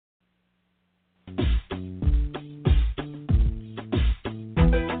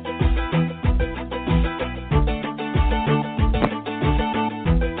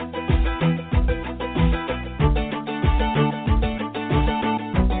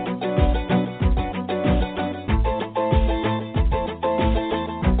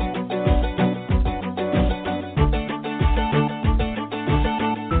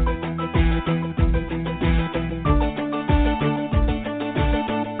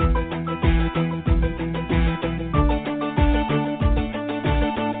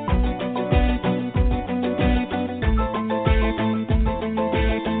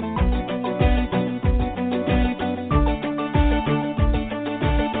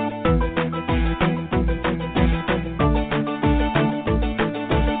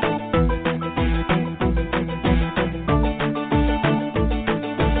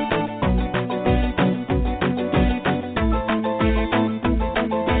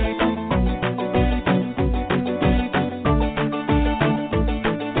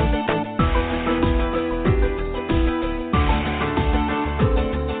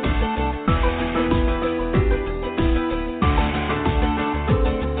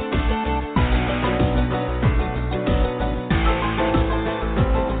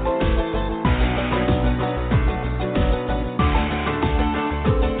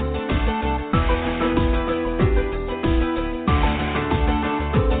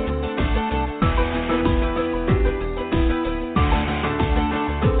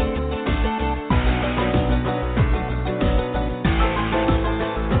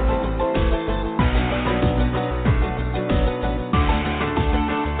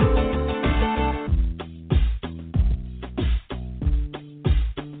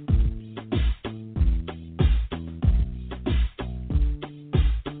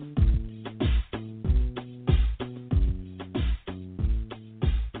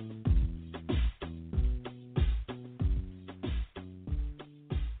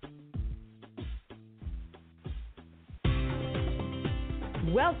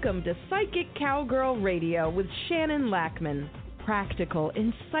Welcome to Psychic Cowgirl Radio with Shannon Lackman. Practical,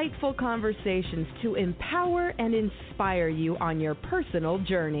 insightful conversations to empower and inspire you on your personal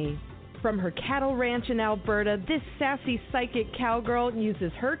journey. From her cattle ranch in Alberta, this sassy psychic cowgirl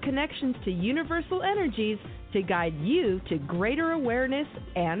uses her connections to universal energies to guide you to greater awareness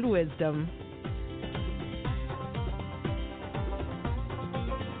and wisdom.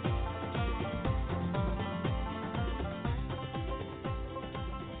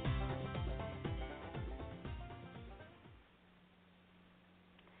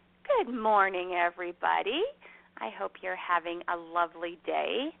 Good morning, everybody. I hope you're having a lovely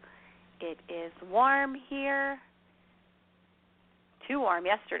day. It is warm here. Too warm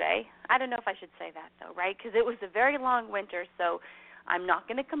yesterday. I don't know if I should say that, though, right? Because it was a very long winter, so I'm not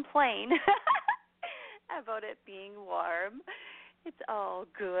going to complain about it being warm. It's all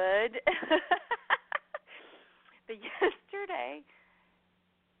good. But yesterday,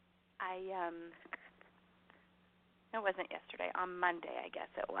 it wasn't yesterday, on Monday, I guess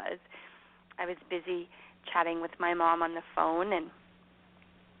it was. I was busy chatting with my mom on the phone and,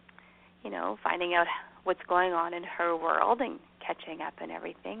 finding out what's going on in her world and catching up and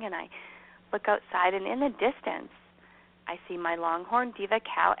everything. And I look outside, and in the distance, I see my longhorn diva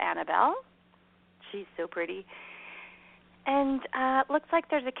cow, Annabelle. She's so pretty. And it looks like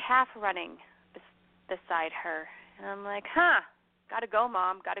there's a calf running beside her. And I'm like, gotta go,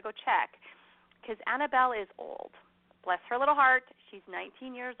 Mom, gotta go check. Because Annabelle is old. Bless her little heart. She's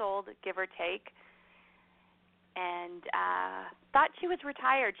 19 years old, give or take. And thought she was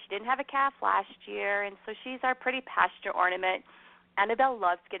retired. She didn't have a calf last year, and so she's our pretty pasture ornament. Annabelle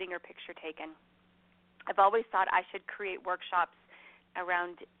loves getting her picture taken. I've always thought I should create workshops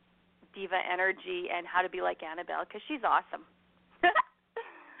around diva energy and how to be like Annabelle, because she's awesome.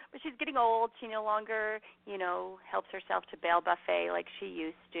 But she's getting old. She no longer, helps herself to Bale Buffet like she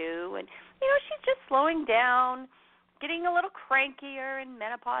used to. And, she's just slowing down, getting a little crankier in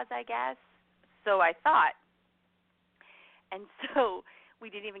menopause, I guess. So I thought. And so we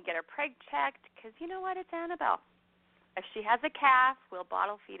didn't even get her preg checked because, you know what, it's Annabelle. If she has a calf, we'll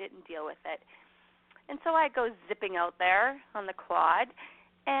bottle feed it and deal with it. And so I go zipping out there on the quad,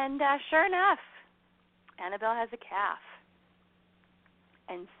 and sure enough, Annabelle has a calf.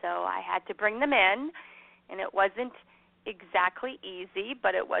 And so I had to bring them in, and it wasn't exactly easy,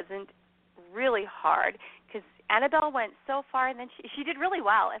 but it wasn't really hard because Annabelle went so far, and then she did really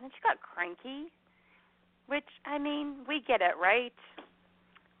well, and then she got cranky, which, we get it, right?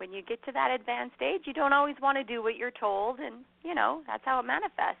 When you get to that advanced age, you don't always want to do what you're told, and, that's how it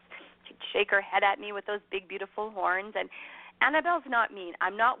manifests. She'd shake her head at me with those big, beautiful horns, and Annabelle's not mean.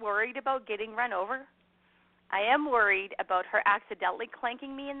 I'm not worried about getting run over. I am worried about her accidentally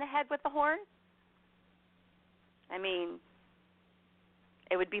clanking me in the head with the horn.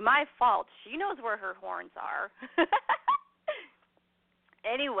 It would be my fault. She knows where her horns are.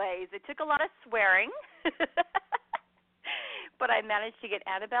 Anyways, it took a lot of swearing. But I managed to get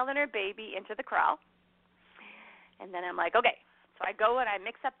Annabelle and her baby into the corral. And then I'm like, okay. So I go and I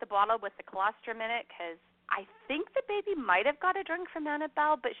mix up the bottle with the colostrum in it because I think the baby might have got a drink from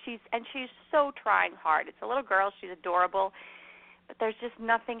Annabelle, but she's so trying hard. It's a little girl. She's adorable. But there's just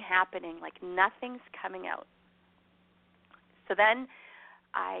nothing happening. Like nothing's coming out. So then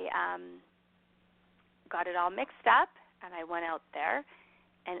I got it all mixed up, and I went out there,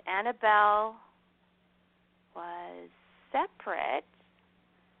 and Annabelle was separate.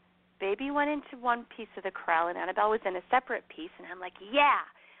 Baby went into one piece of the corral, and Annabelle was in a separate piece, and I'm like, yeah,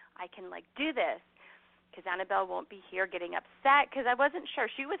 I can, do this, because Annabelle won't be here getting upset, because I wasn't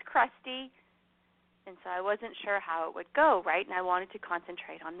sure. She was crusty, and so I wasn't sure how it would go, right, and I wanted to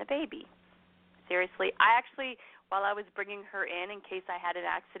concentrate on the baby. Seriously, while I was bringing her in case I had an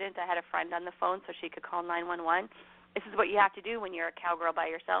accident, I had a friend on the phone so she could call 911. This is what you have to do when you're a cowgirl by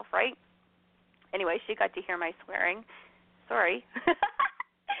yourself, right? Anyway, she got to hear my swearing. Sorry.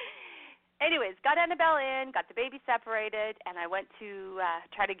 Anyways, got Annabelle in, got the baby separated, and I went to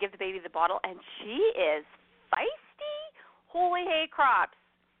try to give the baby the bottle, and she is feisty. Holy hay crops.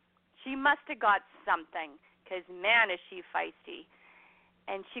 She must have got something, because, man, is she feisty.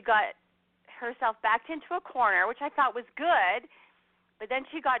 And she got herself backed into a corner, which I thought was good, but then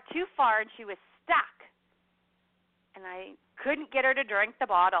she got too far, and she was stuck. And I couldn't get her to drink the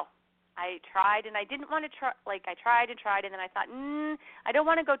bottle. I tried, and I didn't want to try. I tried, and then I thought, I don't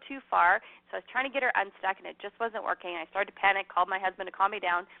want to go too far. So I was trying to get her unstuck, and it just wasn't working. I started to panic, called my husband to calm me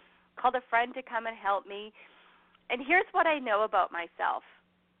down, called a friend to come and help me. And here's what I know about myself.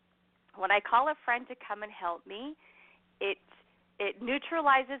 When I call a friend to come and help me, it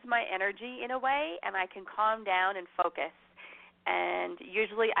neutralizes my energy in a way, and I can calm down and focus. and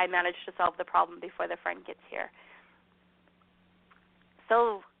usually I manage to solve the problem before the friend gets here.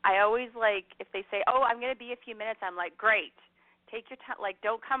 So I always if they say, oh, I'm going to be a few minutes, I'm like, great. Take your time.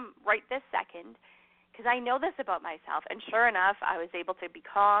 Don't come right this second, because I know this about myself. And sure enough, I was able to be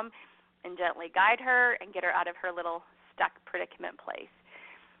calm and gently guide her and get her out of her little stuck predicament place.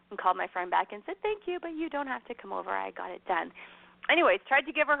 And called my friend back and said, thank you, but you don't have to come over. I got it done. Anyways, tried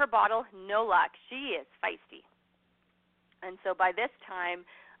to give her bottle. No luck. She is feisty. And so by this time,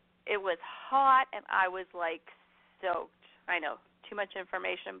 it was hot, and I was, soaked. I know, too much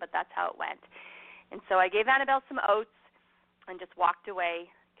information, but that's how it went. And so I gave Annabelle some oats and just walked away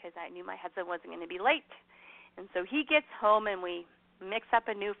because I knew my husband wasn't going to be late. And so he gets home, and we mix up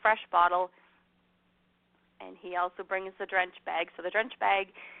a new fresh bottle, and he also brings the drench bag. So the drench bag,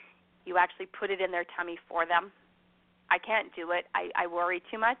 you actually put it in their tummy for them. I can't do it. I worry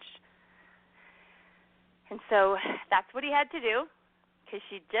too much. And so that's what he had to do, because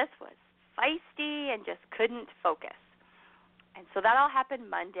she just was feisty and just couldn't focus. And so that all happened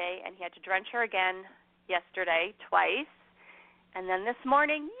Monday, and he had to drench her again yesterday twice. And then this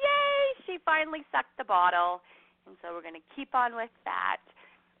morning, yay, she finally sucked the bottle. And so we're going to keep on with that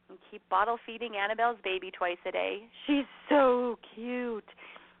and keep bottle feeding Annabelle's baby twice a day. She's so cute.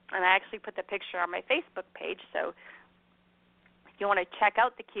 And I actually put the picture on my Facebook page, so if you want to check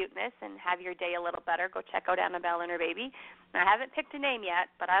out the cuteness and have your day a little better, go check out Annabelle and her baby. And I haven't picked a name yet,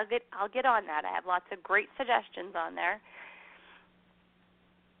 but I'll get on that. I have lots of great suggestions on there.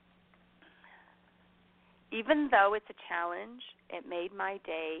 Even though it's a challenge, it made my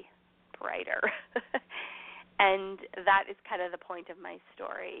day brighter. And that is kind of the point of my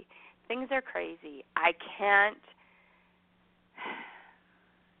story. Things are crazy. I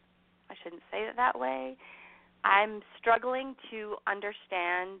shouldn't say it that way. I'm struggling to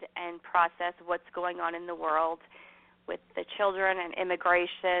understand and process what's going on in the world with the children and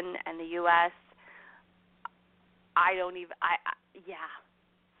immigration and the U.S.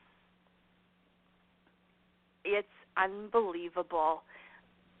 It's unbelievable.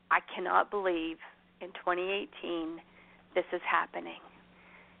 I cannot believe in 2018 this is happening.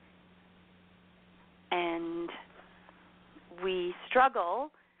 And we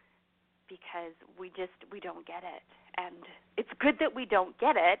struggle because we don't get it. And it's good that we don't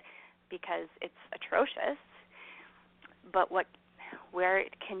get it because it's atrocious. But where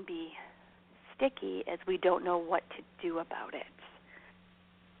it can be sticky is we don't know what to do about it.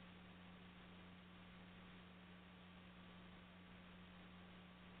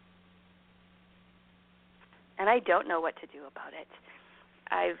 And I don't know what to do about it.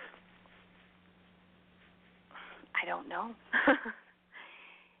 I don't know.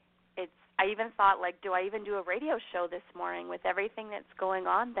 I even thought, do I even do a radio show this morning with everything that's going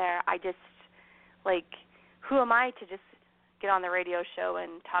on there? I just, who am I to just get on the radio show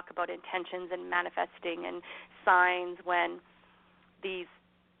and talk about intentions and manifesting and signs when these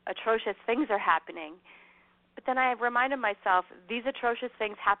atrocious things are happening? But then I reminded myself, these atrocious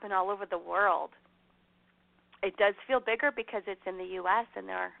things happen all over the world. It does feel bigger because it's in the U.S. and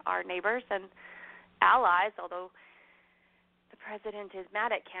they're our neighbors and allies, although the president is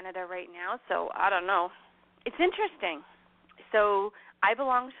mad at Canada right now, so I don't know. It's interesting. So I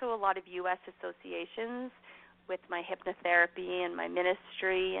belong to a lot of U.S. associations with my hypnotherapy and my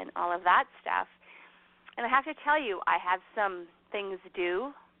ministry and all of that stuff. And I have to tell you, I have some things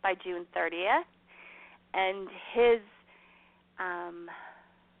due by June 30th, and his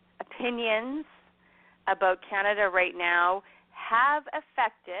opinions about Canada right now have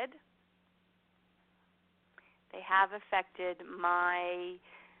affected my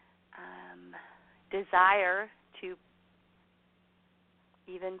desire to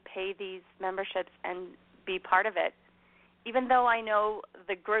even pay these memberships and be part of it. Even though I know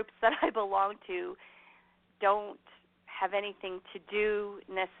the groups that I belong to don't have anything to do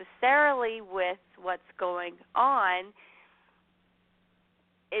necessarily with what's going on,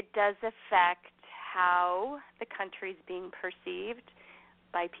 it does affect how the country's being perceived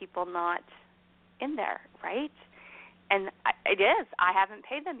by people not in there, right? And it is. I haven't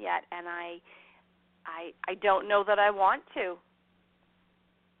paid them yet, and I don't know that I want to.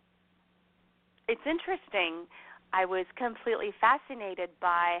 It's interesting. I was completely fascinated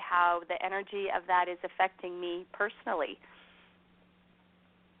by how the energy of that is affecting me personally.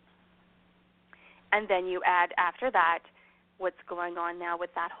 And then you add after that what's going on now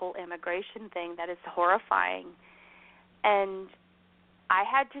with that whole immigration thing that is horrifying. And I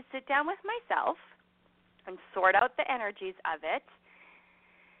had to sit down with myself and sort out the energies of it.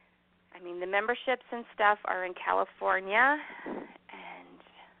 I mean, the memberships and stuff are in California and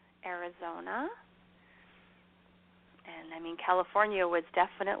Arizona And, I mean, California was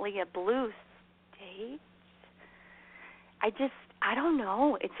definitely a blue state. I don't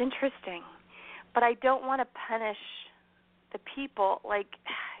know. It's interesting. But I don't want to punish the people. Like,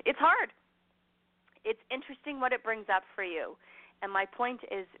 it's hard. It's interesting what it brings up for you. And my point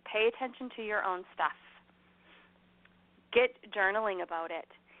is, pay attention to your own stuff. Get journaling about it,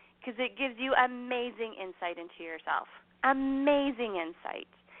 because it gives you amazing insight into yourself. Amazing insight.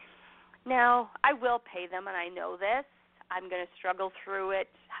 Now, I will pay them, and I know this. I'm going to struggle through it,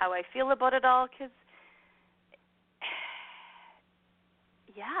 how I feel about it all, because,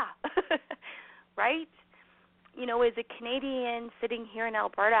 yeah, right? You know, as a Canadian sitting here in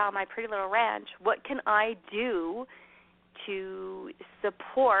Alberta on my pretty little ranch, what can I do to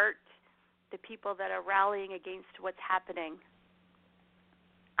support the people that are rallying against what's happening?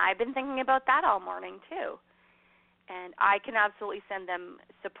 I've been thinking about that all morning, too. And I can absolutely send them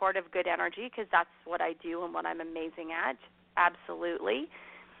supportive, good energy, because that's what I do and what I'm amazing at. Absolutely.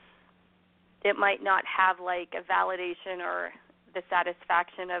 It might not have, like, a validation or the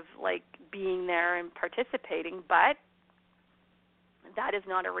satisfaction of, like, being there and participating, but that is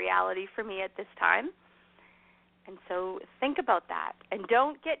not a reality for me at this time. And so think about that. And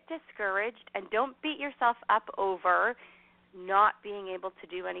don't get discouraged, and don't beat yourself up over not being able to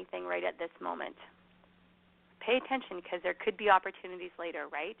do anything right at this moment. Pay attention, because there could be opportunities later,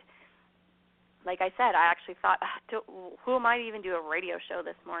 right? Like I said, I actually thought, who am I to even do a radio show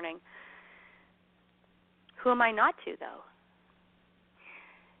this morning? Who am I not to, though?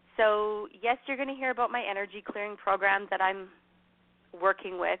 So, yes, you're going to hear about my energy clearing program that I'm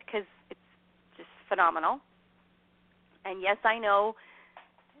working with, because it's just phenomenal. And, yes, I know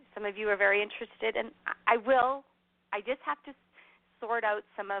some of you are very interested, and I will. I just have to sort out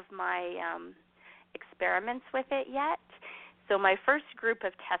some of my experiments with it yet. So my first group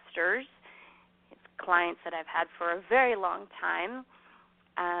of testers, it's clients that I've had for a very long time,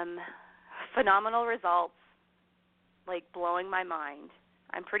 phenomenal results, like blowing my mind.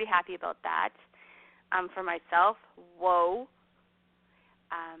 I'm pretty happy about that. For myself, whoa.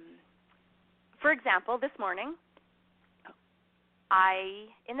 For example, this morning, I,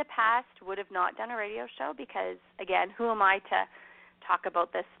 in the past, would have not done a radio show because, again, who am I to talk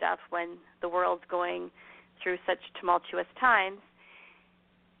about this stuff when the world's going through such tumultuous times?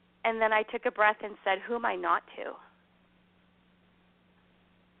 And then I took a breath and said, who am I not to?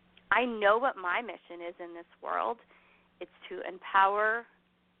 I know what my mission is in this world. It's to empower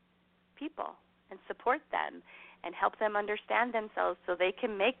people and support them and help them understand themselves so they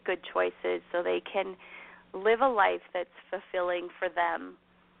can make good choices, so they can live a life that's fulfilling for them.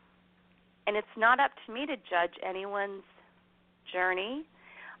 And it's not up to me to judge anyone's journey.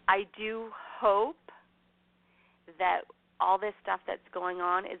 I do hope that all this stuff that's going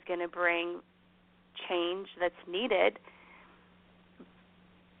on is going to bring change that's needed.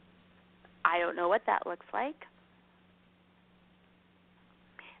 I don't know what that looks like.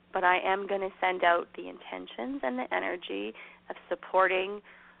 But I am going to send out the intentions and the energy of supporting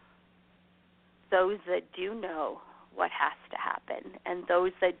those that do know what has to happen and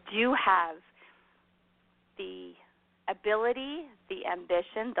those that do have the ability, the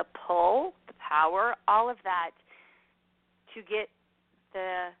ambition, the pull, the power, all of that to get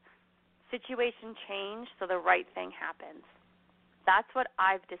the situation changed so the right thing happens. That's what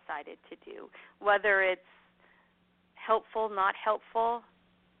I've decided to do. Whether it's helpful, not helpful,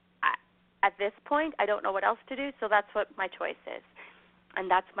 at this point, I don't know what else to do, so that's what my choice is. And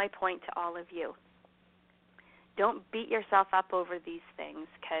that's my point to all of you. Don't beat yourself up over these things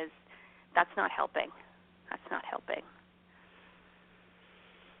because that's not helping. That's not helping.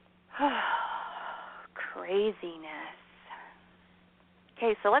 Craziness.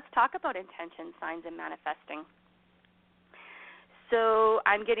 Okay, so let's talk about intention, signs, and manifesting. So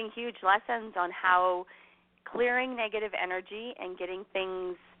I'm getting huge lessons on how clearing negative energy and getting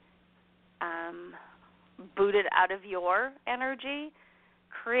things booted out of your energy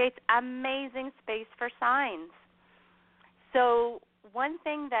creates amazing space for signs. So one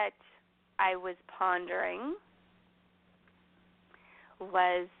thing that I was pondering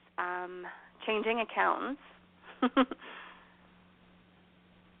was changing accountants.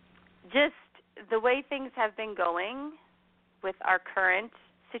 Just the way things have been going with our current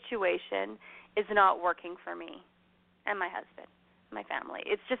situation is not working for me and my husband, my family.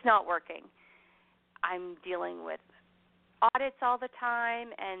 It's just not working. I'm dealing with audits all the time,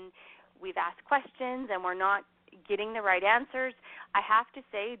 and we've asked questions, and we're not getting the right answers. I have to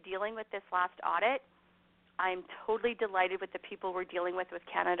say, dealing with this last audit, I'm totally delighted with the people we're dealing with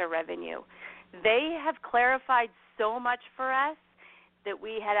Canada Revenue. They have clarified so much for us that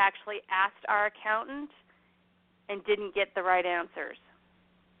we had actually asked our accountant and didn't get the right answers.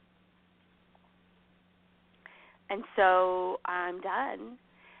 And so I'm done.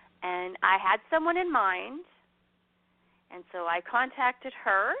 And I had someone in mind, and so I contacted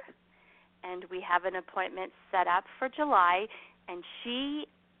her, and we have an appointment set up for July, and she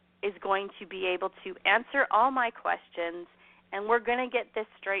is going to be able to answer all my questions, and we're going to get this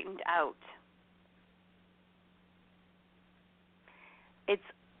straightened out. It's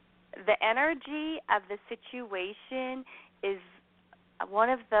the energy of the situation is one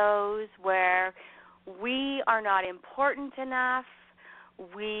of those where we are not important enough.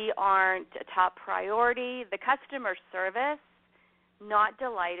 We aren't a top priority. The customer service, not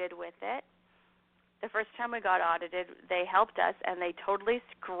delighted with it. The first time we got audited, they helped us, and they totally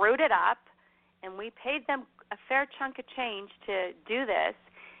screwed it up, and we paid them a fair chunk of change to do this.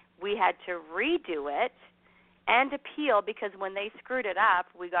 We had to redo it and appeal because when they screwed it up,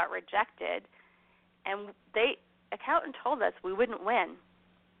 we got rejected, and accountant told us we wouldn't win,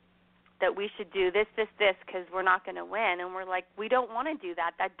 that we should do this, because we're not going to win. And we're like, we don't want to do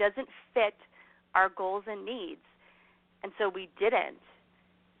that. That doesn't fit our goals and needs. And so we didn't.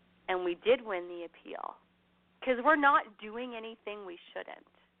 And we did win the appeal because we're not doing anything we shouldn't.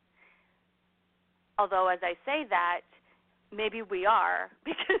 Although, as I say that, maybe we are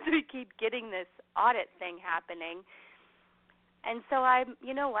because we keep getting this audit thing happening. And so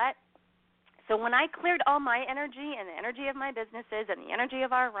you know what? So when I cleared all my energy and the energy of my businesses and the energy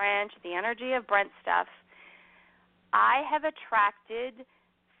of our ranch, the energy of Brent's stuff, I have attracted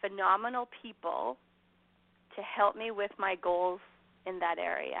phenomenal people to help me with my goals in that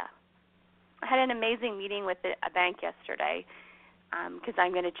area. I had an amazing meeting with a bank yesterday because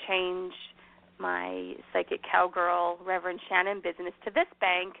I'm going to change my Psychic Cowgirl Reverend Shannon business to this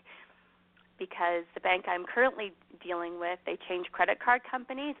bank because the bank I'm currently dealing with, they changed credit card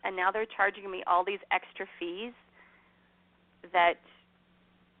companies, and now they're charging me all these extra fees that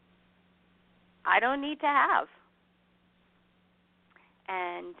I don't need to have.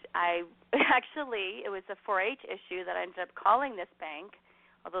 And it was a 4-H issue that I ended up calling this bank,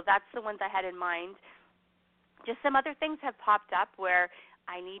 although that's the ones I had in mind. Just some other things have popped up where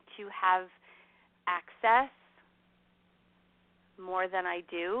I need to have access more than I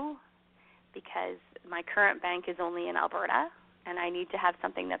do because my current bank is only in Alberta, and I need to have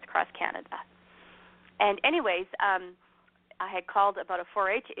something that's across Canada. And anyways, I had called about a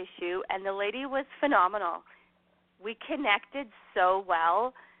 4-H issue, and the lady was phenomenal. We connected so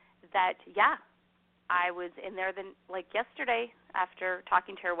well that, I was in there yesterday after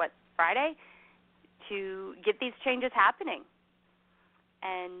talking to her, Friday, to get these changes happening.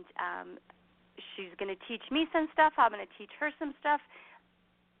 And she's going to teach me some stuff. I'm going to teach her some stuff.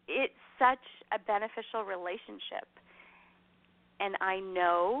 It's such a beneficial relationship. And I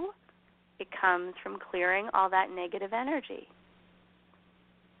know it comes from clearing all that negative energy.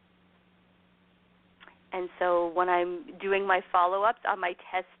 And so when I'm doing my follow-ups on my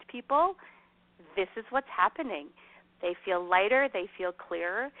test people, this is what's happening. They feel lighter. They feel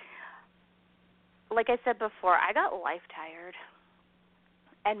clearer. Like I said before, I got life-tired.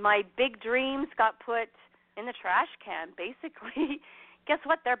 And my big dreams got put in the trash can, basically. Guess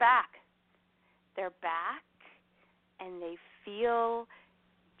what? They're back. They're back, and they feel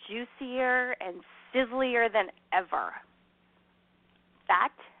juicier and sizzlier than ever.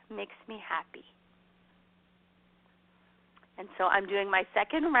 That makes me happy. And so I'm doing my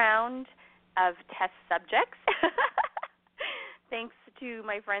second round of test subjects. Thanks to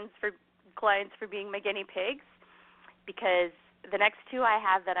my clients for being my guinea pigs, because the next two I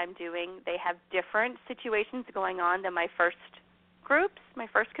have that I'm doing, they have different situations going on than my first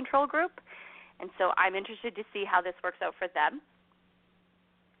control group. And so I'm interested to see how this works out for them.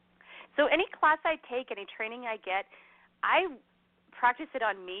 So any class I take, any training I get, I practice it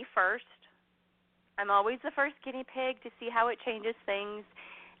on me first. I'm always the first guinea pig to see how it changes things,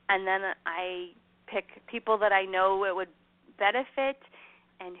 and then I pick people that I know it would benefit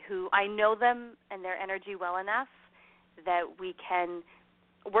and who I know them and their energy well enough that we can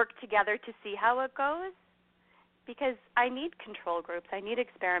work together to see how it goes, because I need control groups. I need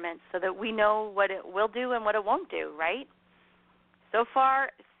experiments so that we know what it will do and what it won't do, right? So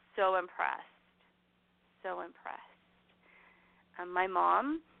far, so impressed. So impressed. My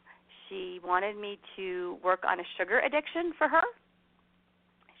mom, she wanted me to work on a sugar addiction for her.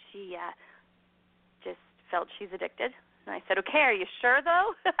 She just felt she's addicted. And I said, okay, are you sure,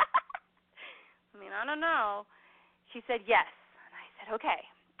 though? I don't know. She said yes. And I said, okay.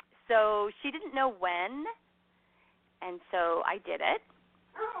 So she didn't know when, and so I did it.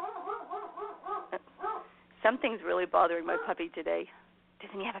 Something's really bothering my puppy today.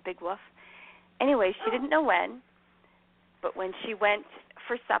 Doesn't he have a big woof? Anyway, she didn't know when, But when she went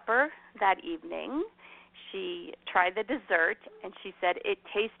for supper that evening, she tried the dessert, and she said it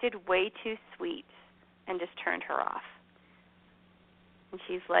tasted way too sweet and just turned her off. And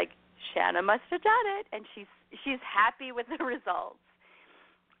she's like, Shanna must have done it, and she's happy with the results.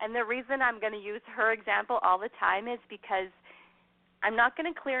 And the reason I'm going to use her example all the time is because I'm not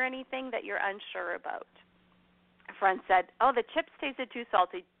going to clear anything that you're unsure about. A friend said, oh, the chips tasted too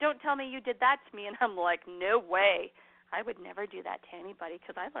salty. Don't tell me you did that to me. And I'm like, no way. I would never do that to anybody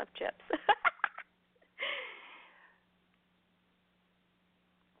because I love chips.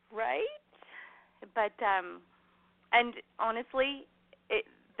 Right? But, and honestly,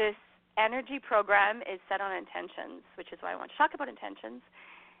 this energy program is set on intentions, which is why I want to talk about intentions.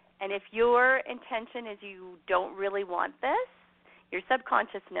 And if your intention is you don't really want this, your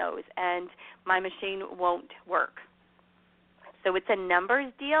subconscious knows, and my machine won't work. So it's a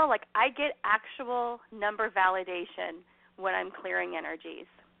numbers deal. Like, I get actual number validation when I'm clearing energies.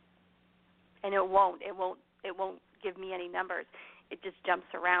 And it won't give me any numbers. It just jumps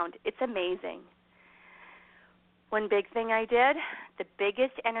around. It's amazing. One big thing I did, the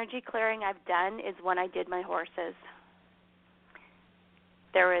biggest energy clearing I've done is when I did my horses.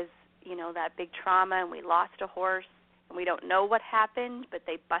 There was, that big trauma, and we lost a horse, and we don't know what happened, but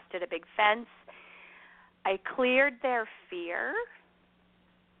they busted a big fence. I cleared their fear,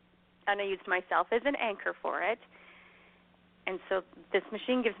 and I used myself as an anchor for it. And so this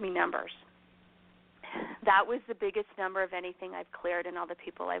machine gives me numbers. That was the biggest number of anything I've cleared in all the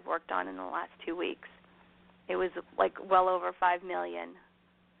people I've worked on in the last 2 weeks. It was like well over 5 million.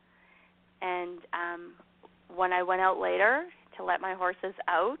 And when I went out later to let my horses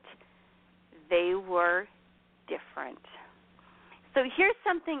out, they were different. So here's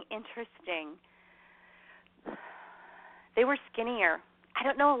something interesting. They were skinnier. I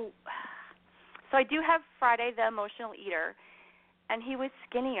don't know. So I do have Friday, the emotional eater, and he was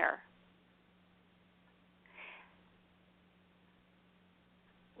skinnier.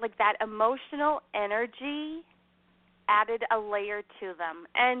 Like that emotional energy added a layer to them.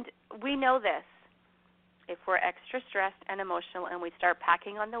 And we know this. If we're extra stressed and emotional and we start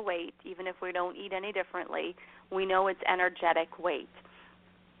packing on the weight, even if we don't eat any differently, we know it's energetic weight.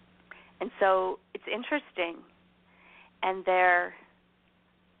 And so it's interesting. And they're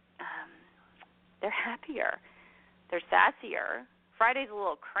happier. They're sassier. Friday's a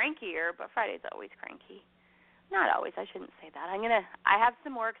little crankier, but Friday's always cranky. Not always, I shouldn't say that. I have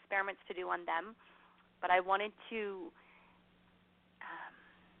some more experiments to do on them, but I wanted to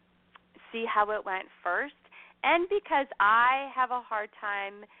see how it went first. And because I have a hard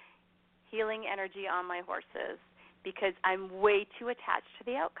time healing energy on my horses because I'm way too attached to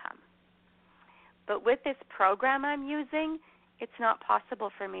the outcome. But with this program I'm using, it's not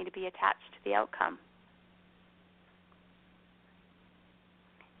possible for me to be attached to the outcome.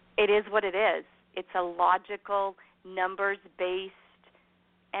 It is what it is. It's a logical, numbers-based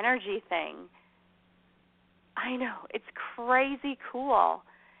energy thing. I know. It's crazy cool.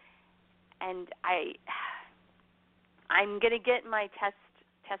 And I'm going to get my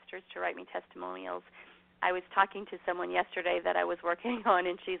testers to write me testimonials. I was talking to someone yesterday that I was working on,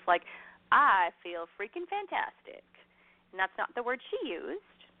 and she's like, I feel freaking fantastic. And that's not the word she used,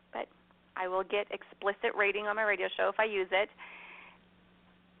 but I will get explicit rating on my radio show if I use it.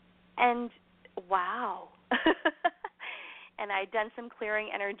 And wow. And I'd done some clearing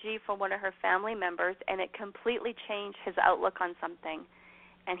energy for one of her family members, and it completely changed his outlook on something.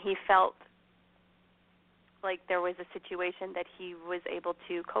 And he felt like there was a situation that he was able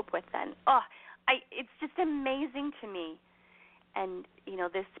to cope with then. It's just amazing to me. And,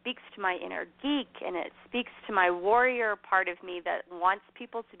 this speaks to my inner geek, and it speaks to my warrior part of me that wants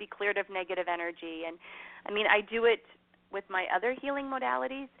people to be cleared of negative energy. And, I do it with my other healing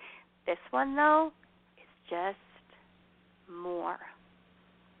modalities. This one, though, is just more.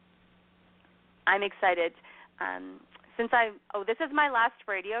 I'm excited. This is my last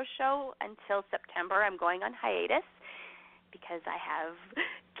radio show until September. I'm going on hiatus because I have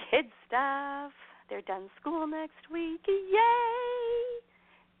kid stuff. They're done school next week. Yay!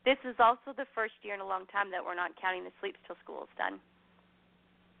 This is also the first year in a long time that we're not counting the sleeps till school's done.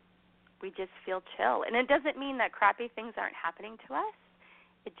 We just feel chill. And it doesn't mean that crappy things aren't happening to us.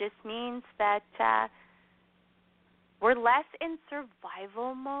 It just means that we're less in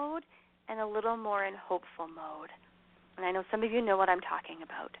survival mode and a little more in hopeful mode. And I know some of you know what I'm talking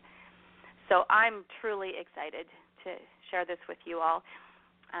about. So I'm truly excited to share this with you all.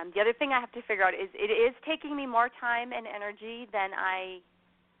 The other thing I have to figure out is it is taking me more time and energy than I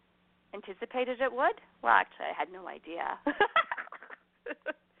anticipated it would. Well, actually, I had no idea.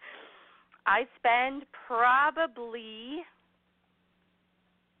 I spend probably,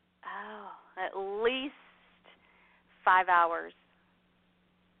 at least 5 hours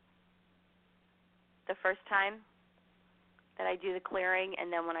the first time that I do the clearing,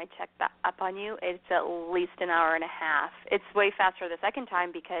 and then when I check back up on you, it's at least an hour and a half. It's way faster the second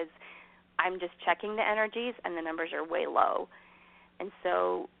time because I'm just checking the energies and the numbers are way low. And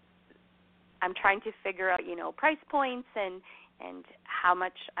so I'm trying to figure out, price points and how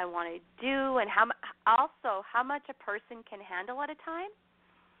much I want to do and how much a person can handle at a time.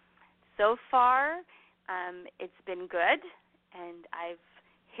 So far, it's been good, and I've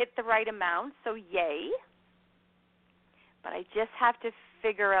hit the right amount, so yay. But I just have to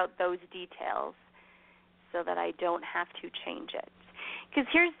figure out those details so that I don't have to change it. Because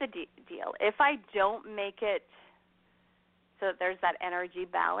here's the deal. If I don't make it so that there's that energy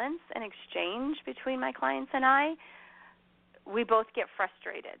balance and exchange between my clients and I, we both get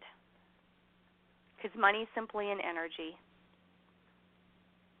frustrated. Because money is simply an energy.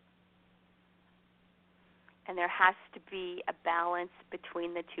 And there has to be a balance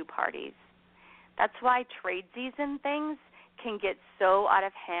between the two parties. That's why tradesies and things can get so out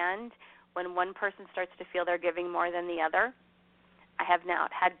of hand when one person starts to feel they're giving more than the other. I have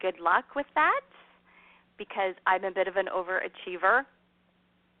not had good luck with that because I'm a bit of an overachiever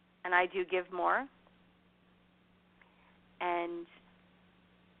and I do give more. And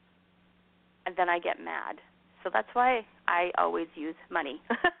then I get mad. So that's why I always use money.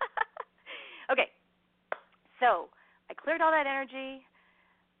 Okay, so I cleared all that energy.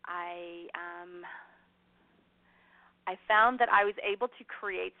 I found that I was able to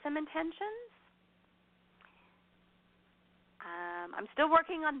create some intentions. I'm still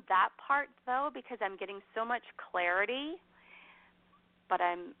working on that part, though, because I'm getting so much clarity. But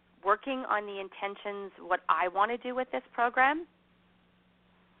I'm working on the intentions, what I want to do with this program.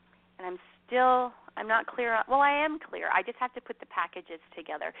 And I'm not clear. Well, I am clear. I just have to put the packages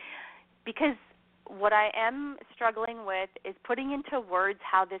together. Because what I am struggling with is putting into words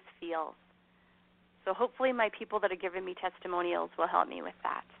how this feels. So hopefully my people that are giving me testimonials will help me with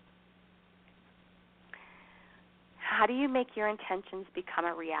that. How do you make your intentions become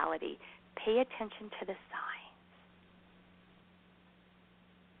a reality? Pay attention to the signs.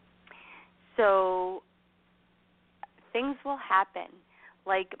 So things will happen.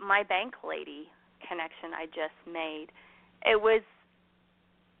 Like my bank lady connection I just made. It was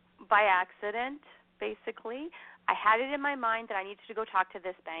by accident, basically. I had it in my mind that I needed to go talk to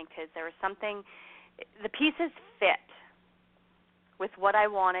this bank because there was something, the pieces fit with what I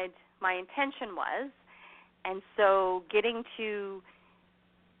wanted, my intention was. And so getting to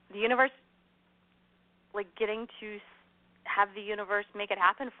the universe, like getting to have the universe make it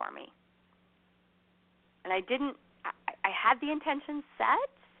happen for me. And I had the intention set,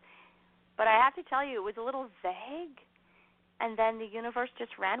 but I have to tell you, it was a little vague. And then the universe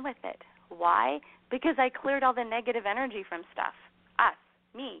just ran with it. Why? Because I cleared all the negative energy from stuff. Us,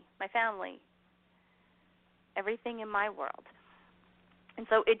 me, my family, everything in my world. And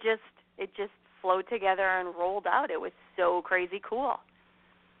so it just flowed together and rolled out. It was so crazy cool.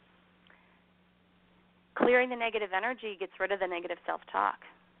 Clearing the negative energy gets rid of the negative self-talk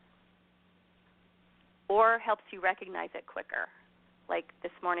or helps you recognize it quicker. Like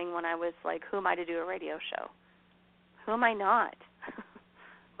this morning when I was like, who am I to do a radio show? Who am I not?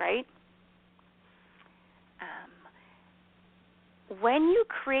 Right? When you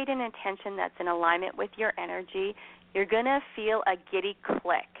create an intention that's in alignment with your energy, you're going to feel a giddy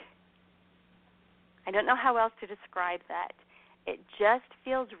click. I don't know how else to describe that. It just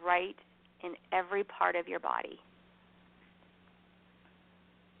feels right in every part of your body.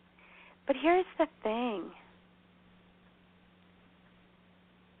 But here's the thing.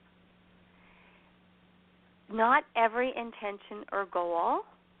 Not every intention or goal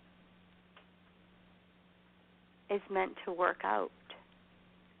is meant to work out.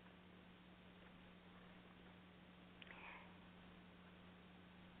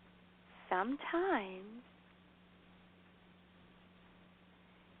 Sometimes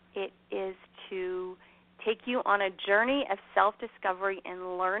it is to take you on a journey of self-discovery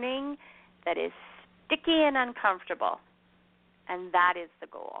and learning that is sticky and uncomfortable. And that is the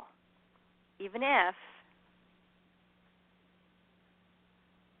goal. Even if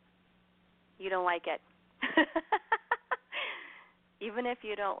you don't like it. Even if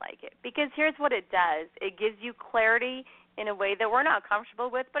you don't like it. Because here's what it does. It gives you clarity in a way that we're not comfortable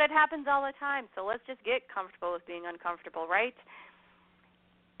with, but it happens all the time. So let's just get comfortable with being uncomfortable, right?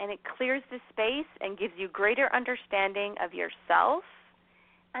 And it clears the space and gives you greater understanding of yourself,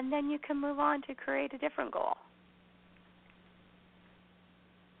 and then you can move on to create a different goal.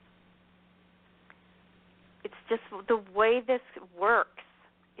 just the way this works.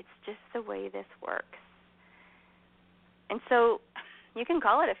 It's just the way this works. And so you can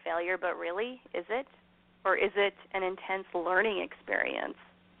call it a failure, but really, is it? Or is it an intense learning experience?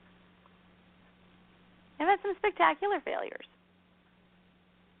 I've had some spectacular failures.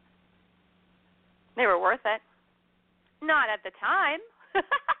 They were worth it. Not at the time.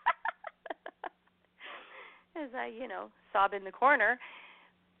 As I, sob in the corner.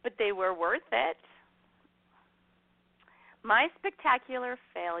 But they were worth it. My spectacular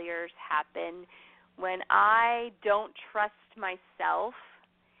failures happen when I don't trust myself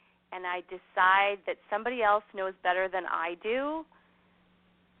and I decide that somebody else knows better than I do,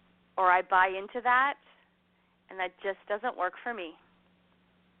 or I buy into that, and that just doesn't work for me.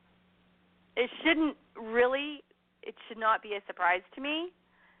 It should not be a surprise to me,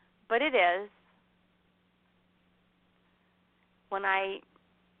 but it is. When I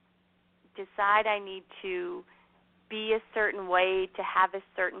decide I need to be a certain way to have a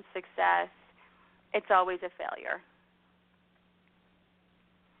certain success, it's always a failure.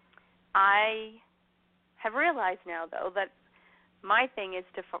 I have realized now, though, that my thing is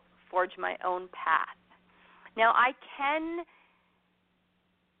to forge my own path. Now, I can,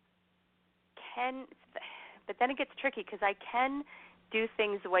 but then it gets tricky because I can do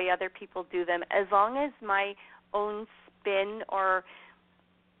things the way other people do them as long as my own spin or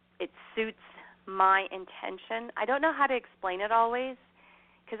it suits my intention. I don't know how to explain it always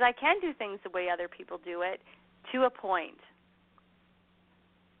because I can do things the way other people do it to a point.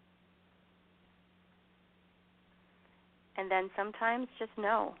 And then sometimes just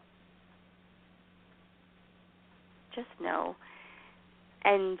no. Just no.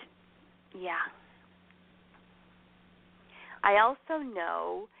 And, yeah. I also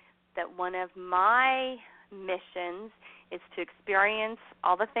know that one of my missions is to experience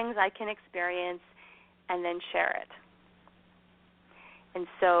all the things I can experience and then share it. And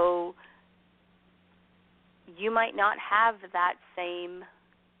so you might not have that same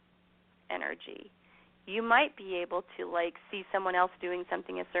energy. You might be able to, see someone else doing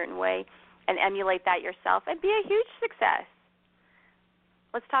something a certain way and emulate that yourself and be a huge success.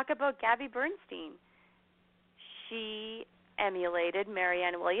 Let's talk about Gabby Bernstein. She emulated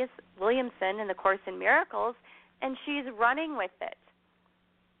Marianne Williamson in the Course in Miracles, and she's running with it.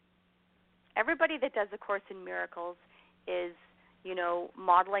 Everybody that does the Course in Miracles is,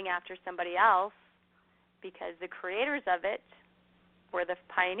 modeling after somebody else because the creators of it were the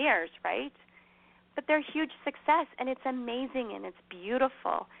pioneers, right? But they're a huge success, and it's amazing, and it's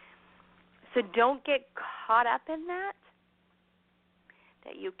beautiful. So don't get caught up in that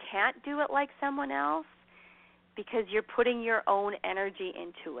you can't do it like someone else because you're putting your own energy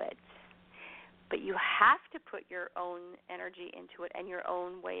into it. But you have to put your own energy into it and your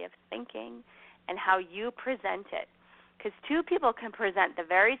own way of thinking and how you present it. Because two people can present the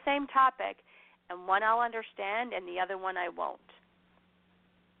very same topic, and one I'll understand and the other one I won't.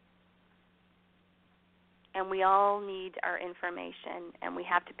 And we all need our information, and we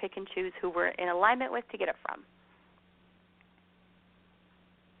have to pick and choose who we're in alignment with to get it from.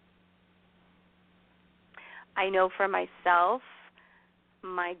 I know for myself,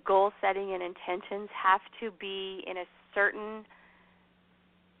 my goal setting and intentions have to be in a certain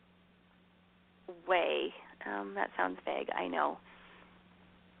way. That sounds vague, I know.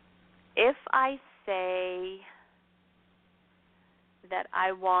 If I say that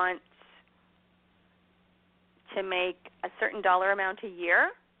I want to make a certain dollar amount a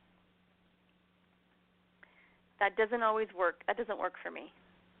year, that doesn't always work. That doesn't work for me.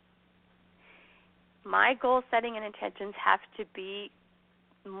 My goal setting and intentions have to be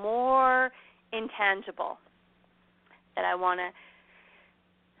more intangible. That I want to,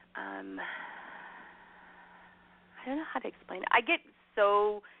 I don't know how to explain it. I get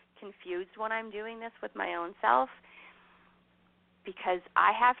so confused when I'm doing this with my own self because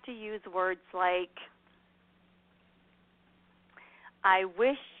I have to use words like, I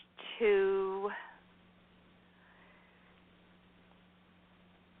wish to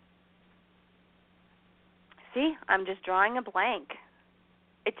see, I'm just drawing a blank.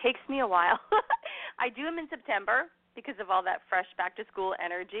 It takes me a while. I do them in September because of all that fresh back-to-school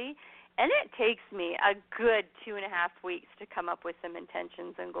energy, and it takes me a good 2.5 weeks to come up with some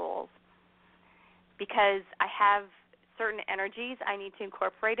intentions and goals because I have certain energies I need to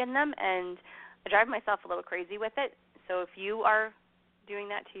incorporate in them, and I drive myself a little crazy with it. So if you are doing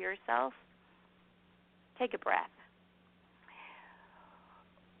that to yourself, take a breath.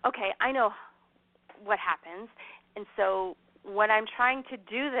 Okay, I know what happens. And so when I'm trying to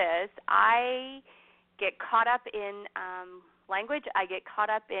do this, I get caught up in language. I get caught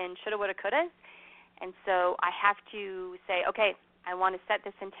up in shoulda, woulda, couldas. And so I have to say, okay, I want to set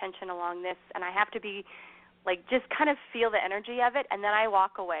this intention along this, and I have to be like just kind of feel the energy of it, and then I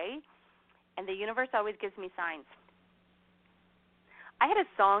walk away, and the universe always gives me signs. I had a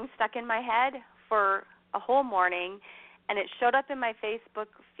song stuck in my head for a whole morning, and it showed up in my Facebook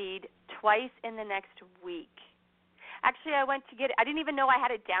feed twice in the next week. Actually, I went to get it. I didn't even know I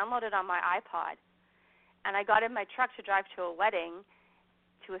had it downloaded on my iPod. And I got in my truck to drive to a wedding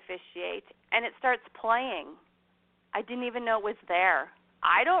to officiate, and it starts playing. I didn't even know it was there.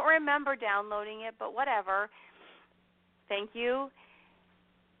 I don't remember downloading it, but whatever. Thank you.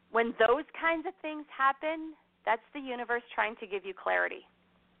 When those kinds of things happen, that's the universe trying to give you clarity.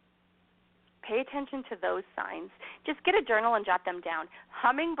 Pay attention to those signs. Just get a journal and jot them down.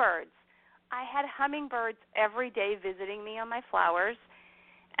 Hummingbirds. I had hummingbirds every day visiting me on my flowers,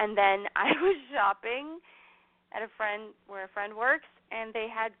 and then I was shopping at where a friend works, and they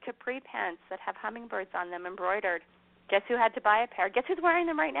had capri pants that have hummingbirds on them embroidered. Guess who had to buy a pair? Guess who's wearing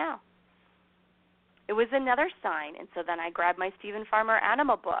them right now? It was another sign, and so then I grabbed my Stephen Farmer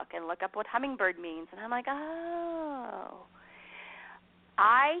animal book and look up what hummingbird means, and I'm like, oh.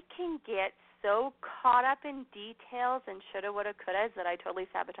 I can get so caught up in details and shoulda, woulda, couldas that I totally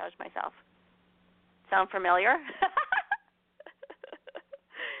sabotage myself. Sound familiar?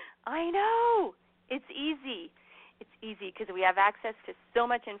 I know. It's easy. It's easy because we have access to so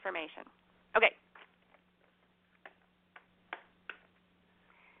much information. Okay.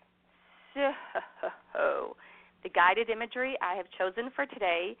 So the guided imagery I have chosen for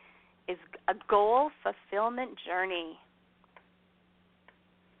today is a goal fulfillment journey.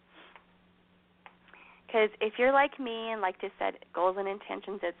 Because if you're like me and like to set goals and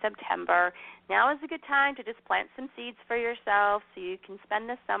intentions in September, now is a good time to just plant some seeds for yourself so you can spend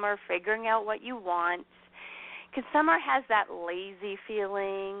the summer figuring out what you want. Because summer has that lazy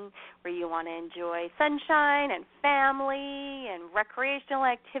feeling where you want to enjoy sunshine and family and recreational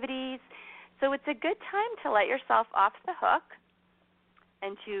activities. So it's a good time to let yourself off the hook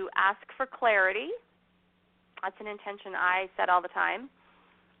and to ask for clarity. That's an intention I set all the time.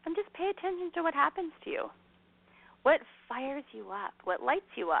 And just pay attention to what happens to you. What fires you up? What lights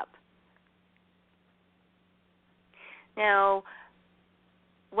you up? Now,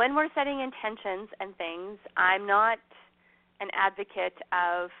 when we're setting intentions and things, I'm not an advocate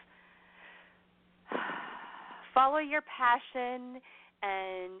of follow your passion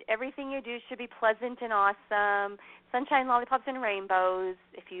and everything you do should be pleasant and awesome, sunshine, lollipops, and rainbows.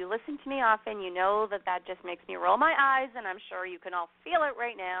 If you listen to me often, you know that just makes me roll my eyes, and I'm sure you can all feel it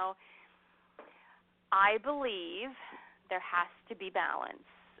right now. I believe there has to be balance,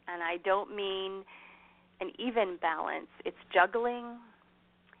 and I don't mean an even balance. It's juggling.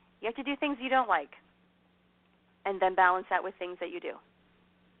 You have to do things you don't like, and then balance that with things that you do.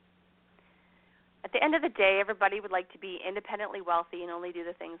 At the end of the day, everybody would like to be independently wealthy and only do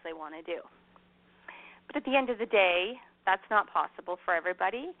the things they want to do. But at the end of the day, that's not possible for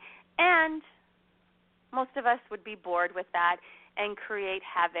everybody, and most of us would be bored with that and create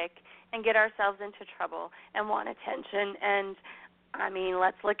havoc and get ourselves into trouble and want attention. And, I mean,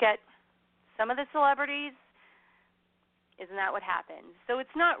 let's look at some of the celebrities. Isn't that what happens? So it's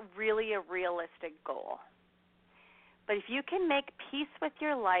not really a realistic goal. But if you can make peace with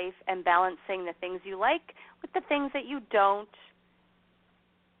your life and balancing the things you like with the things that you don't,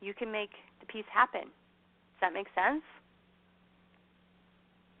 you can make the peace happen. Does that make sense?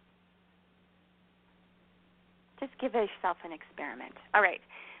 Just give yourself an experiment. All right,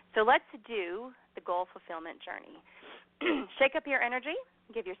 so let's do the goal fulfillment journey. Shake up your energy.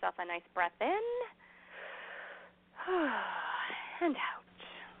 Give yourself a nice breath in and out.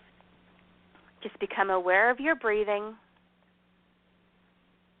 Just become aware of your breathing.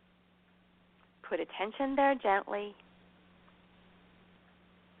 Put attention there gently.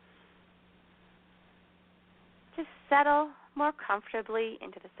 Just settle more comfortably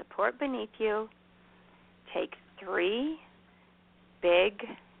into the support beneath you. Take 3 big,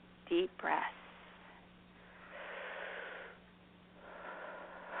 deep breaths.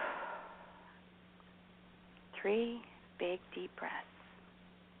 Three big, deep breaths.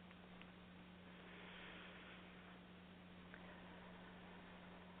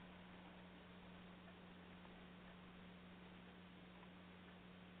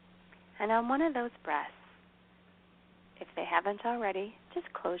 And on one of those breaths, if they haven't already,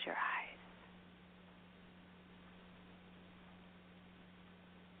 just close your eyes.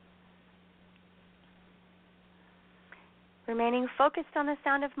 Remaining focused on the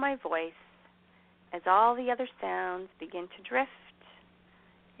sound of my voice as all the other sounds begin to drift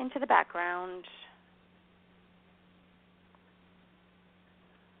into the background.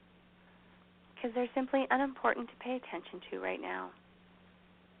 because they're simply unimportant to pay attention to right now.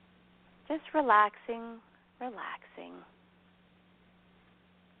 Just relaxing, relaxing.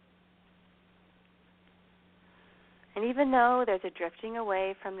 And even though there's a drifting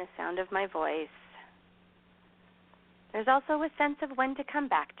away from the sound of my voice, there's also a sense of when to come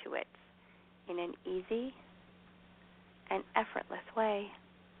back to it in an easy and effortless way.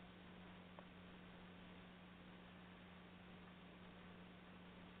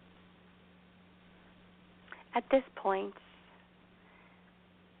 At this point,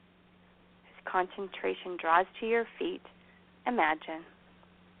 as concentration draws to your feet, imagine.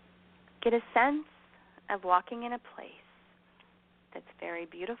 Get a sense of walking in a place that's very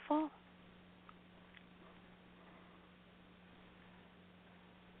beautiful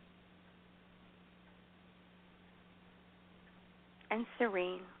and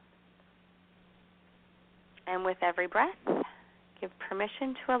serene. And with every breath, give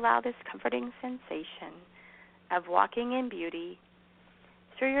permission to allow this comforting sensation of walking in beauty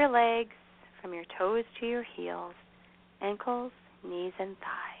through your legs, from your toes to your heels, ankles, knees, and thighs.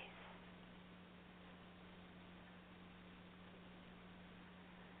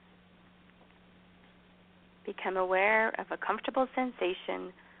 Become aware of a comfortable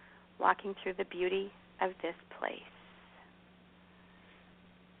sensation walking through the beauty of this place.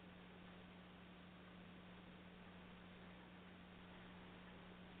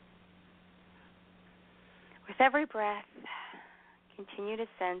 With every breath, continue to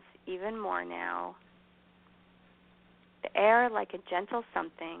sense even more now the air like a gentle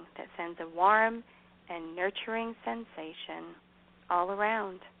something that sends a warm and nurturing sensation all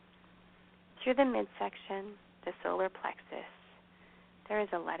around. Through the midsection, the solar plexus, there is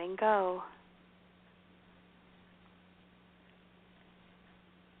a letting go.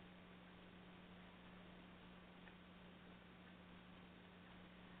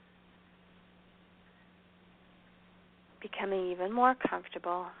 Becoming even more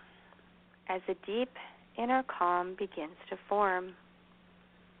comfortable as a deep inner calm begins to form.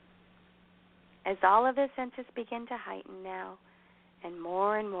 As all of the senses begin to heighten now, and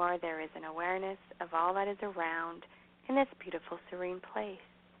more there is an awareness of all that is around in this beautiful, serene place.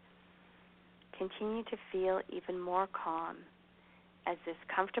 Continue to feel even more calm as this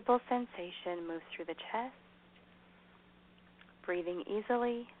comfortable sensation moves through the chest, breathing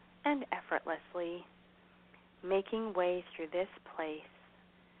easily and effortlessly, making way through this place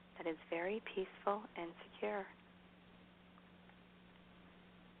that is very peaceful and secure.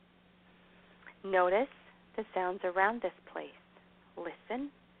 Notice the sounds around this place.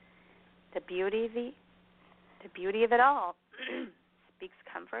 Listen. The beauty of it all speaks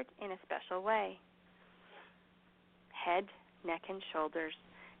comfort in a special way. Head, neck, and shoulders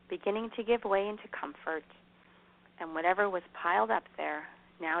beginning to give way into comfort, and whatever was piled up there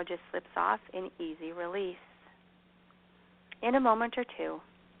now just slips off in easy release. In a moment or two,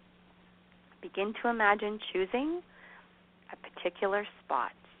 begin to imagine choosing a particular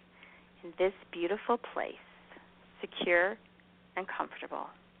spot in this beautiful place, secure and comfortable.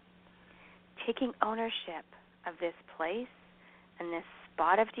 Taking ownership of this place and this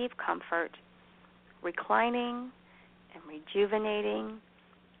spot of deep comfort, reclining and rejuvenating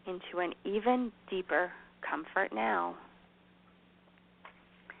into an even deeper comfort now.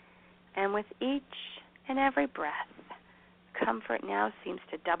 And with each and every breath, comfort now seems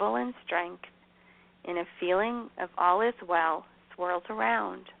to double in strength in a feeling of all is well swirls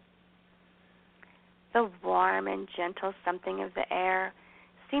around. The warm and gentle something of the air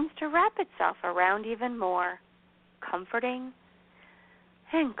seems to wrap itself around even more, comforting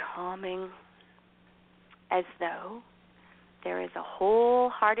and calming, as though there is a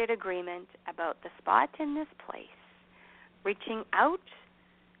wholehearted agreement about the spot in this place, reaching out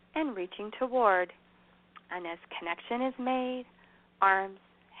and reaching toward. And as connection is made, arms,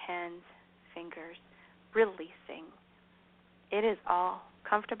 hands, fingers, releasing. It is all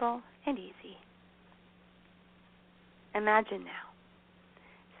comfortable and easy. Imagine now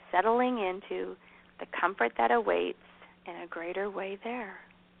settling into the comfort that awaits in a greater way there.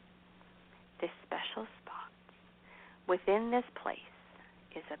 This special spot within this place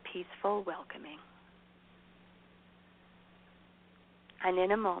is a peaceful welcoming. And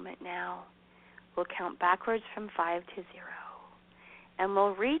in a moment now, we'll count backwards from 5 to 0, and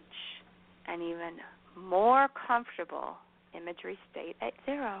we'll reach an even more comfortable imagery state at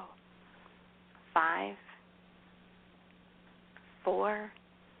 0. 5, 4,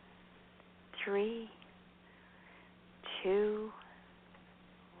 3, 2,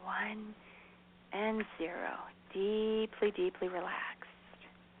 1, and 0. Deeply, deeply relaxed.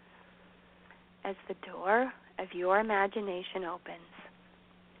 As the door of your imagination opens,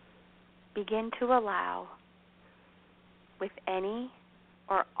 begin to allow, with any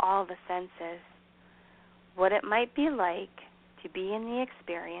or all the senses, what it might be like to be in the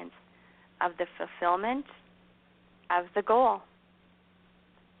experience of the fulfillment of the goal.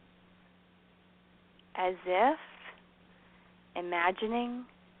 As if imagining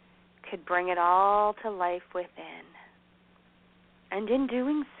could bring it all to life within. And in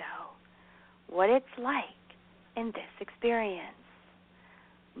doing so, what it's like in this experience.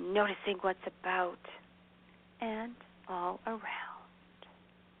 Noticing what's about and all around.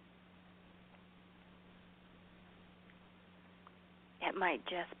 It might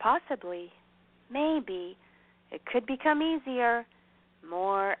just possibly, maybe, it could become easier,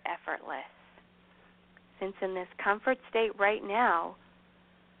 more effortless. Since in this comfort state right now,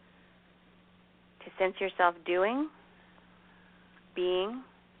 to sense yourself doing, being,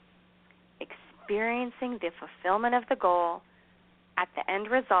 experiencing the fulfillment of the goal at the end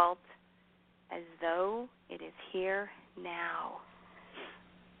result as though it is here now.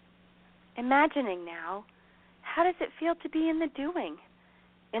 Imagining now, how does it feel to be in the doing,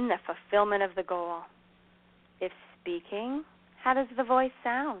 in the fulfillment of the goal? If speaking, how does the voice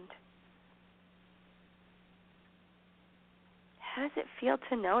sound? How does it feel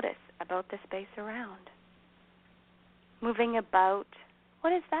to notice about the space around? Moving about,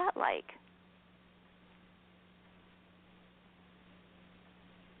 what is that like?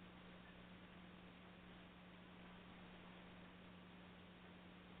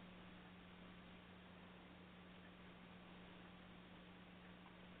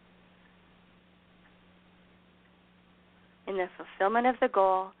 In the fulfillment of the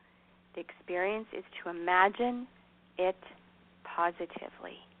goal, the experience is to imagine it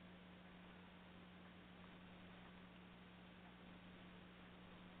positively.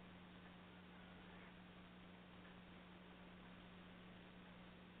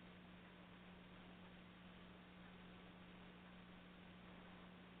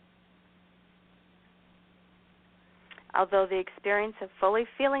 Although the experience of fully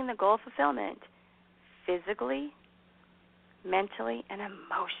feeling the goal fulfillment, physically, mentally, and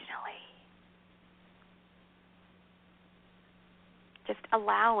emotionally, just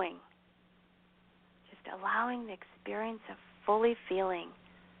allowing the experience of fully feeling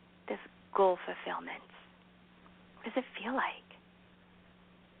this goal fulfillment. What does it feel like?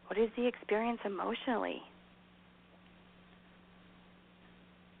 What is the experience emotionally?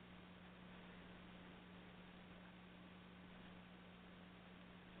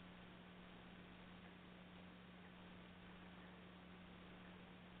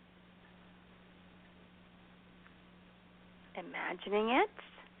 Imagining it.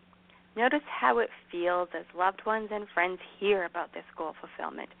 Notice how it feels as loved ones and friends hear about this goal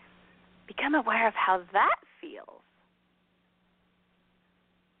fulfillment. Become aware of how that feels.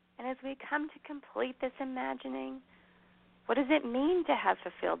 And as we come to complete this imagining, what does it mean to have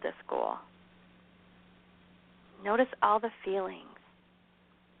fulfilled this goal? Notice all the feelings.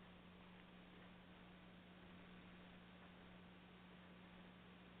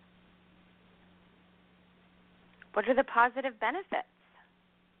 What are the positive benefits?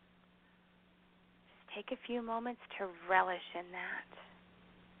 Just take a few moments to relish in that.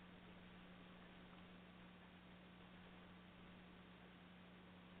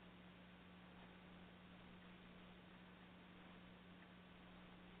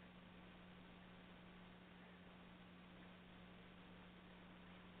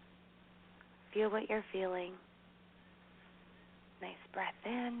 Feel what you're feeling. Nice breath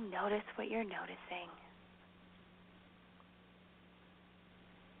in. Notice what you're noticing.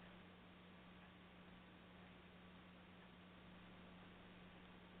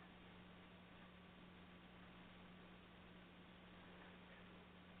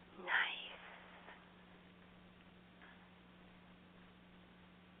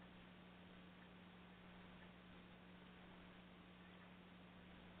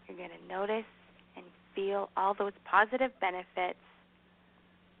 You're going to notice and feel all those positive benefits.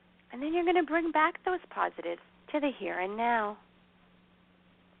 And then you're going to bring back those positives to the here and now.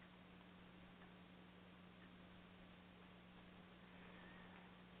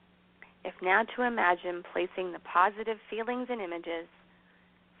 If now to imagine placing the positive feelings and images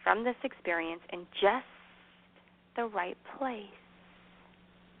from this experience in just the right place.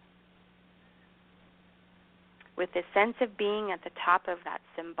 With the sense of being at the top of that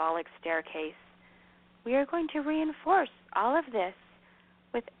symbolic staircase, we are going to reinforce all of this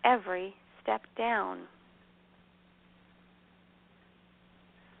with every step down.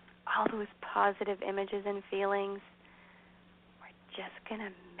 All those positive images and feelings, we're just going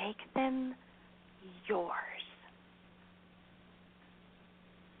to make them yours.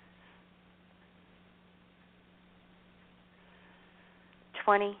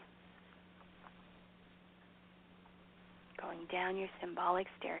 20. Going down your symbolic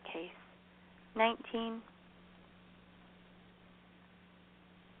staircase. 19.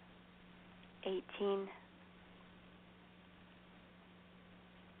 18.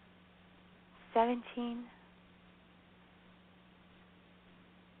 17.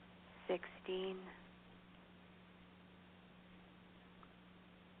 16.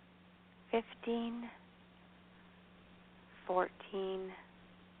 15. 14.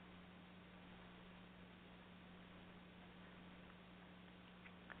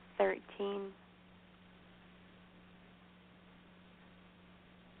 13.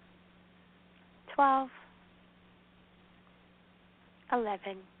 12.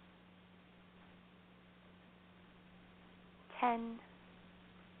 11. 10.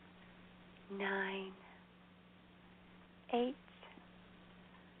 9. 8.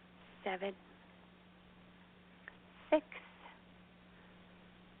 7. 6.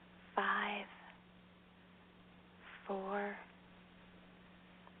 5. 4.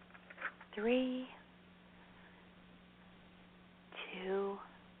 3. 2.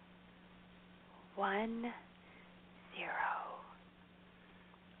 1. 0.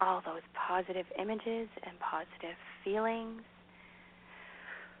 All those positive images and positive feelings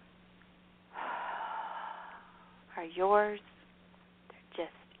are yours. They're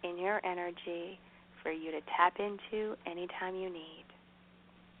just in your energy for you to tap into anytime you need.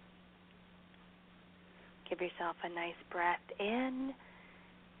 Give yourself a nice breath in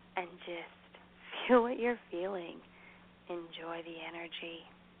and just feel what you're feeling. Enjoy the energy.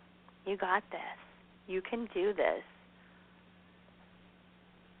 You got this. You can do this.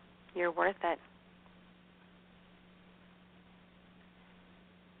 You're worth it.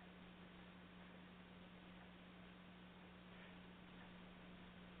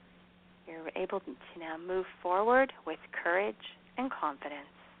 You're able to now move forward with courage and confidence.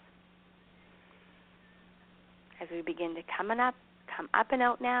 As we begin to come up and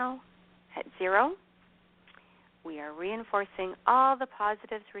out now at 0, we are reinforcing all the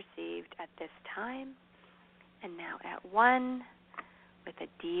positives received at this time. And now at 1, with a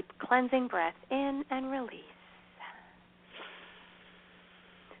deep cleansing breath in and release.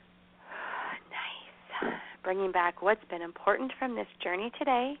 Nice. Bringing back what's been important from this journey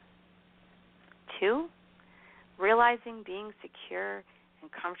today. 2, realizing being secure and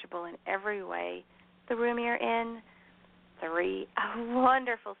comfortable in every way the room you're in. 3, a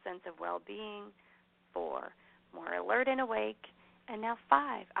wonderful sense of well-being. 4, more alert and awake. And now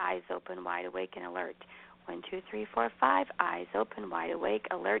 5, eyes open, wide awake and alert. 1, 2, 3, 4, 5, eyes open, wide awake,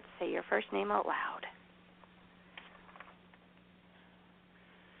 alert. Say your first name out loud.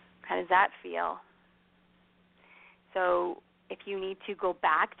 How does that feel? So if you need to go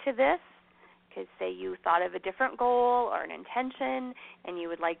back to this, because say you thought of a different goal or an intention and you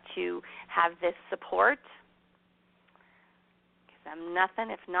would like to have this support, because I'm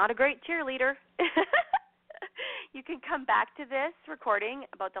nothing if not a great cheerleader, you can come back to this recording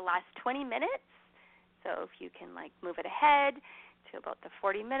about the last 20 minutes. So if you can move it ahead to about the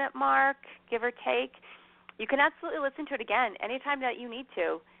 40-minute mark, give or take, you can absolutely listen to it again anytime that you need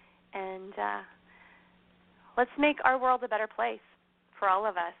to. And let's make our world a better place for all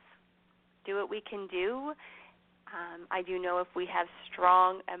of us. Do what we can do. I do know if we have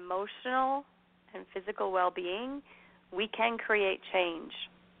strong emotional and physical well-being, we can create change.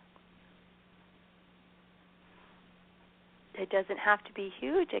 It doesn't have to be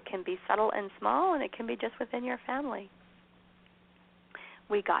huge. It can be subtle and small, and it can be just within your family.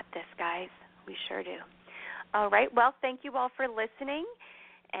 We got this, guys. We sure do. All right. Well, thank you all for listening,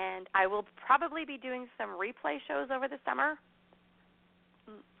 and I will probably be doing some replay shows over the summer,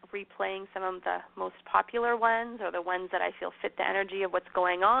 replaying some of the most popular ones or the ones that I feel fit the energy of what's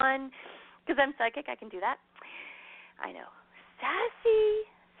going on. Because I'm psychic, I can do that. I know.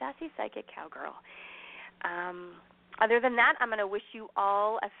 Sassy psychic cowgirl. Other than that, I'm going to wish you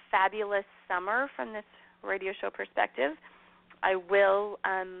all a fabulous summer from this radio show perspective. I will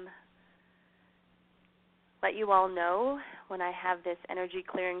let you all know when I have this energy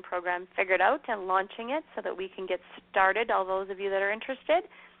clearing program figured out and launching it so that we can get started, all those of you that are interested.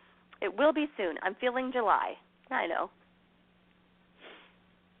 It will be soon. I'm feeling July. I know.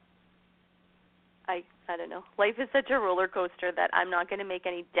 I don't know. Life is such a roller coaster that I'm not going to make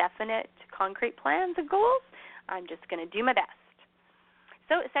any definite concrete plans and goals. I'm just going to do my best.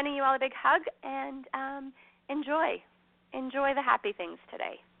 So sending you all a big hug and enjoy the happy things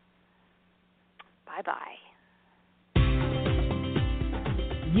today. Bye-bye.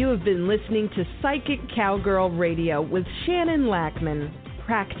 You have been listening to Psychic Cowgirl Radio with Shannon Lackman.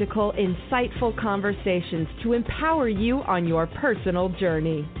 practical, insightful conversations to empower you on your personal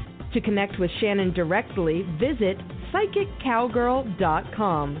journey. To connect with Shannon directly, visit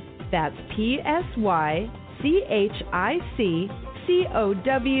PsychicCowgirl.com. That's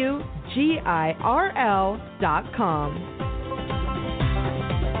PsychicCowgirl.com.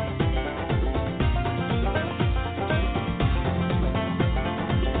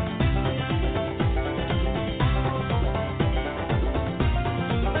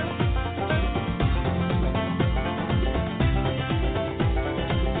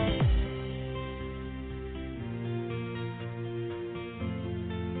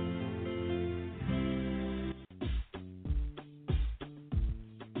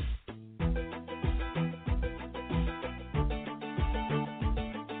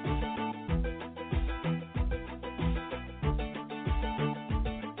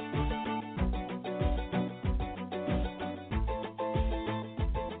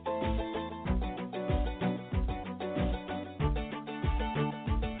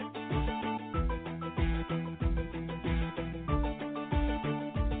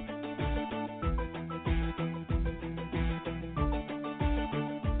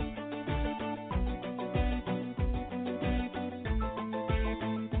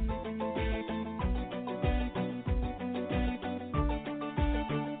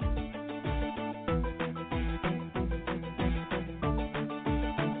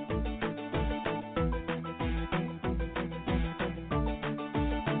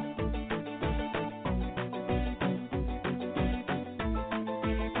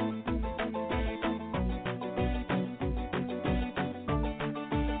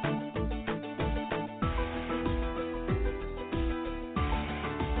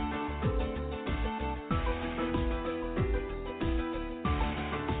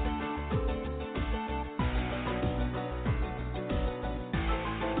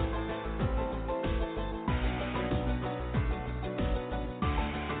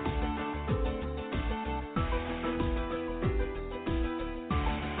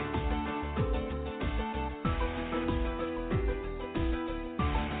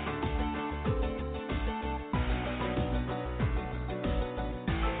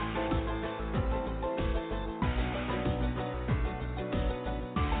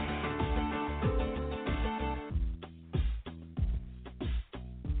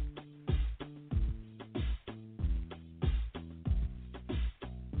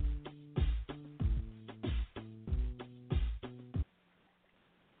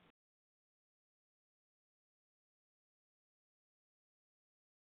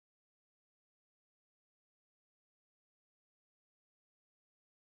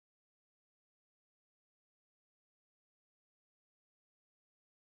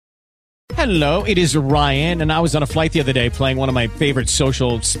 Hello, it is Ryan, and I was on a flight the other day playing one of my favorite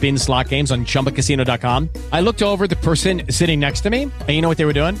social spin slot games on ChumbaCasino.com. I looked over at the person sitting next to me, and you know what they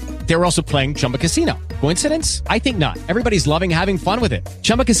were doing? They were also playing Chumba Casino. Coincidence? I think not. Everybody's loving having fun with it.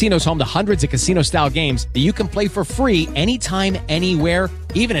 Chumba Casino is home to hundreds of casino-style games that you can play for free anytime, anywhere,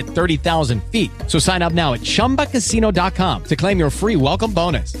 even at 30,000 feet. So sign up now at ChumbaCasino.com to claim your free welcome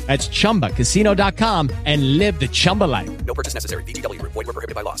bonus. That's ChumbaCasino.com and live the Chumba life. No purchase necessary. VGW. Void where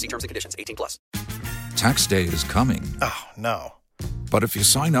prohibited by law. See terms and conditions. 18+. Tax day is coming. Oh, no. But if you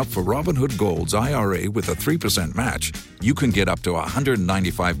sign up for Robinhood Gold's IRA with a 3% match, you can get up to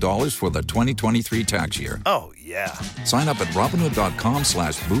 $195 for the 2023 tax year. Oh, yeah. Sign up at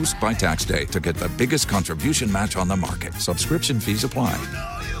Robinhood.com/boost by tax day to get the biggest contribution match on the market. Subscription fees apply.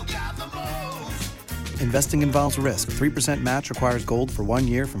 Investing involves risk. 3% match requires gold for 1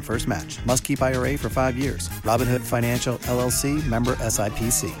 year from first match. Must keep IRA for 5 years. Robinhood Financial, LLC, member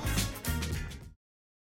SIPC.